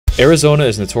Arizona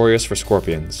is notorious for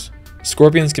scorpions.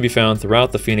 Scorpions can be found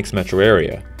throughout the Phoenix metro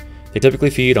area. They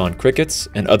typically feed on crickets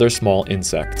and other small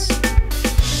insects.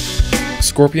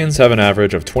 Scorpions have an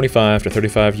average of 25 to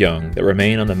 35 young that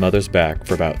remain on the mother's back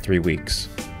for about 3 weeks.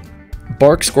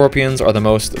 Bark scorpions are the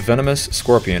most venomous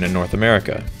scorpion in North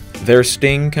America. Their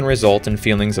sting can result in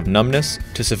feelings of numbness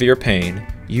to severe pain,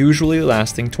 usually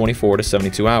lasting 24 to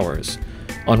 72 hours.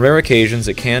 On rare occasions,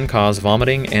 it can cause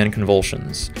vomiting and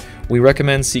convulsions. We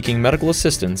recommend seeking medical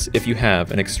assistance if you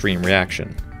have an extreme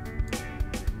reaction.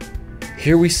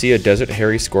 Here we see a desert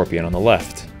hairy scorpion on the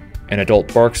left, an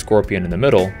adult bark scorpion in the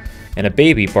middle, and a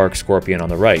baby bark scorpion on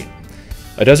the right.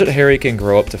 A desert hairy can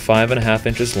grow up to 5.5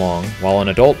 inches long, while an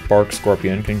adult bark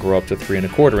scorpion can grow up to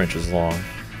 3.25 inches long,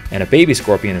 and a baby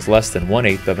scorpion is less than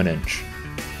 1/8 of an inch.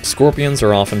 Scorpions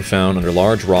are often found under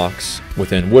large rocks,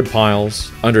 within wood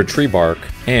piles, under tree bark,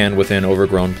 and within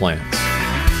overgrown plants.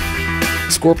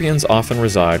 Scorpions often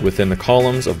reside within the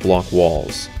columns of block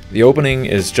walls. The opening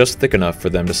is just thick enough for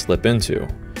them to slip into.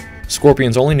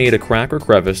 Scorpions only need a crack or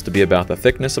crevice to be about the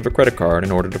thickness of a credit card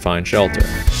in order to find shelter.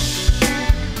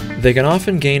 They can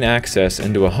often gain access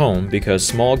into a home because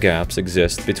small gaps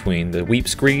exist between the weep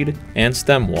screed and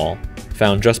stem wall,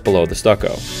 found just below the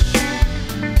stucco.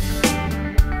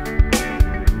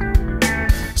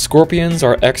 Scorpions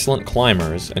are excellent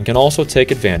climbers and can also take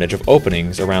advantage of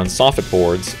openings around soffit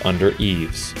boards under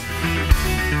eaves.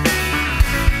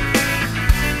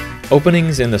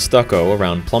 Openings in the stucco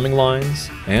around plumbing lines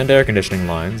and air conditioning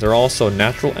lines are also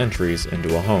natural entries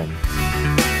into a home.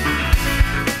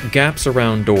 Gaps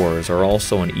around doors are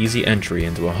also an easy entry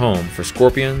into a home for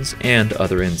scorpions and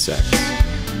other insects.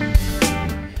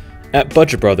 At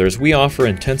Budget Brothers, we offer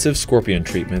intensive scorpion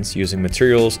treatments using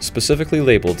materials specifically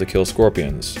labeled to kill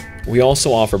scorpions. We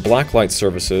also offer blacklight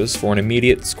services for an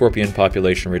immediate scorpion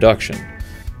population reduction.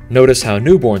 Notice how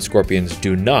newborn scorpions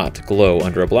do not glow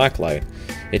under a blacklight.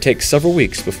 It takes several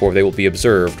weeks before they will be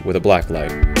observed with a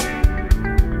blacklight.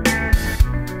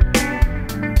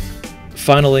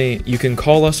 Finally, you can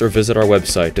call us or visit our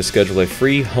website to schedule a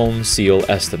free home seal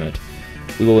estimate.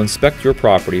 We will inspect your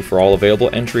property for all available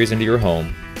entries into your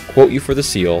home, quote you for the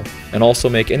seal, and also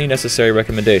make any necessary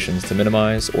recommendations to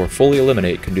minimize or fully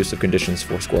eliminate conducive conditions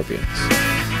for scorpions.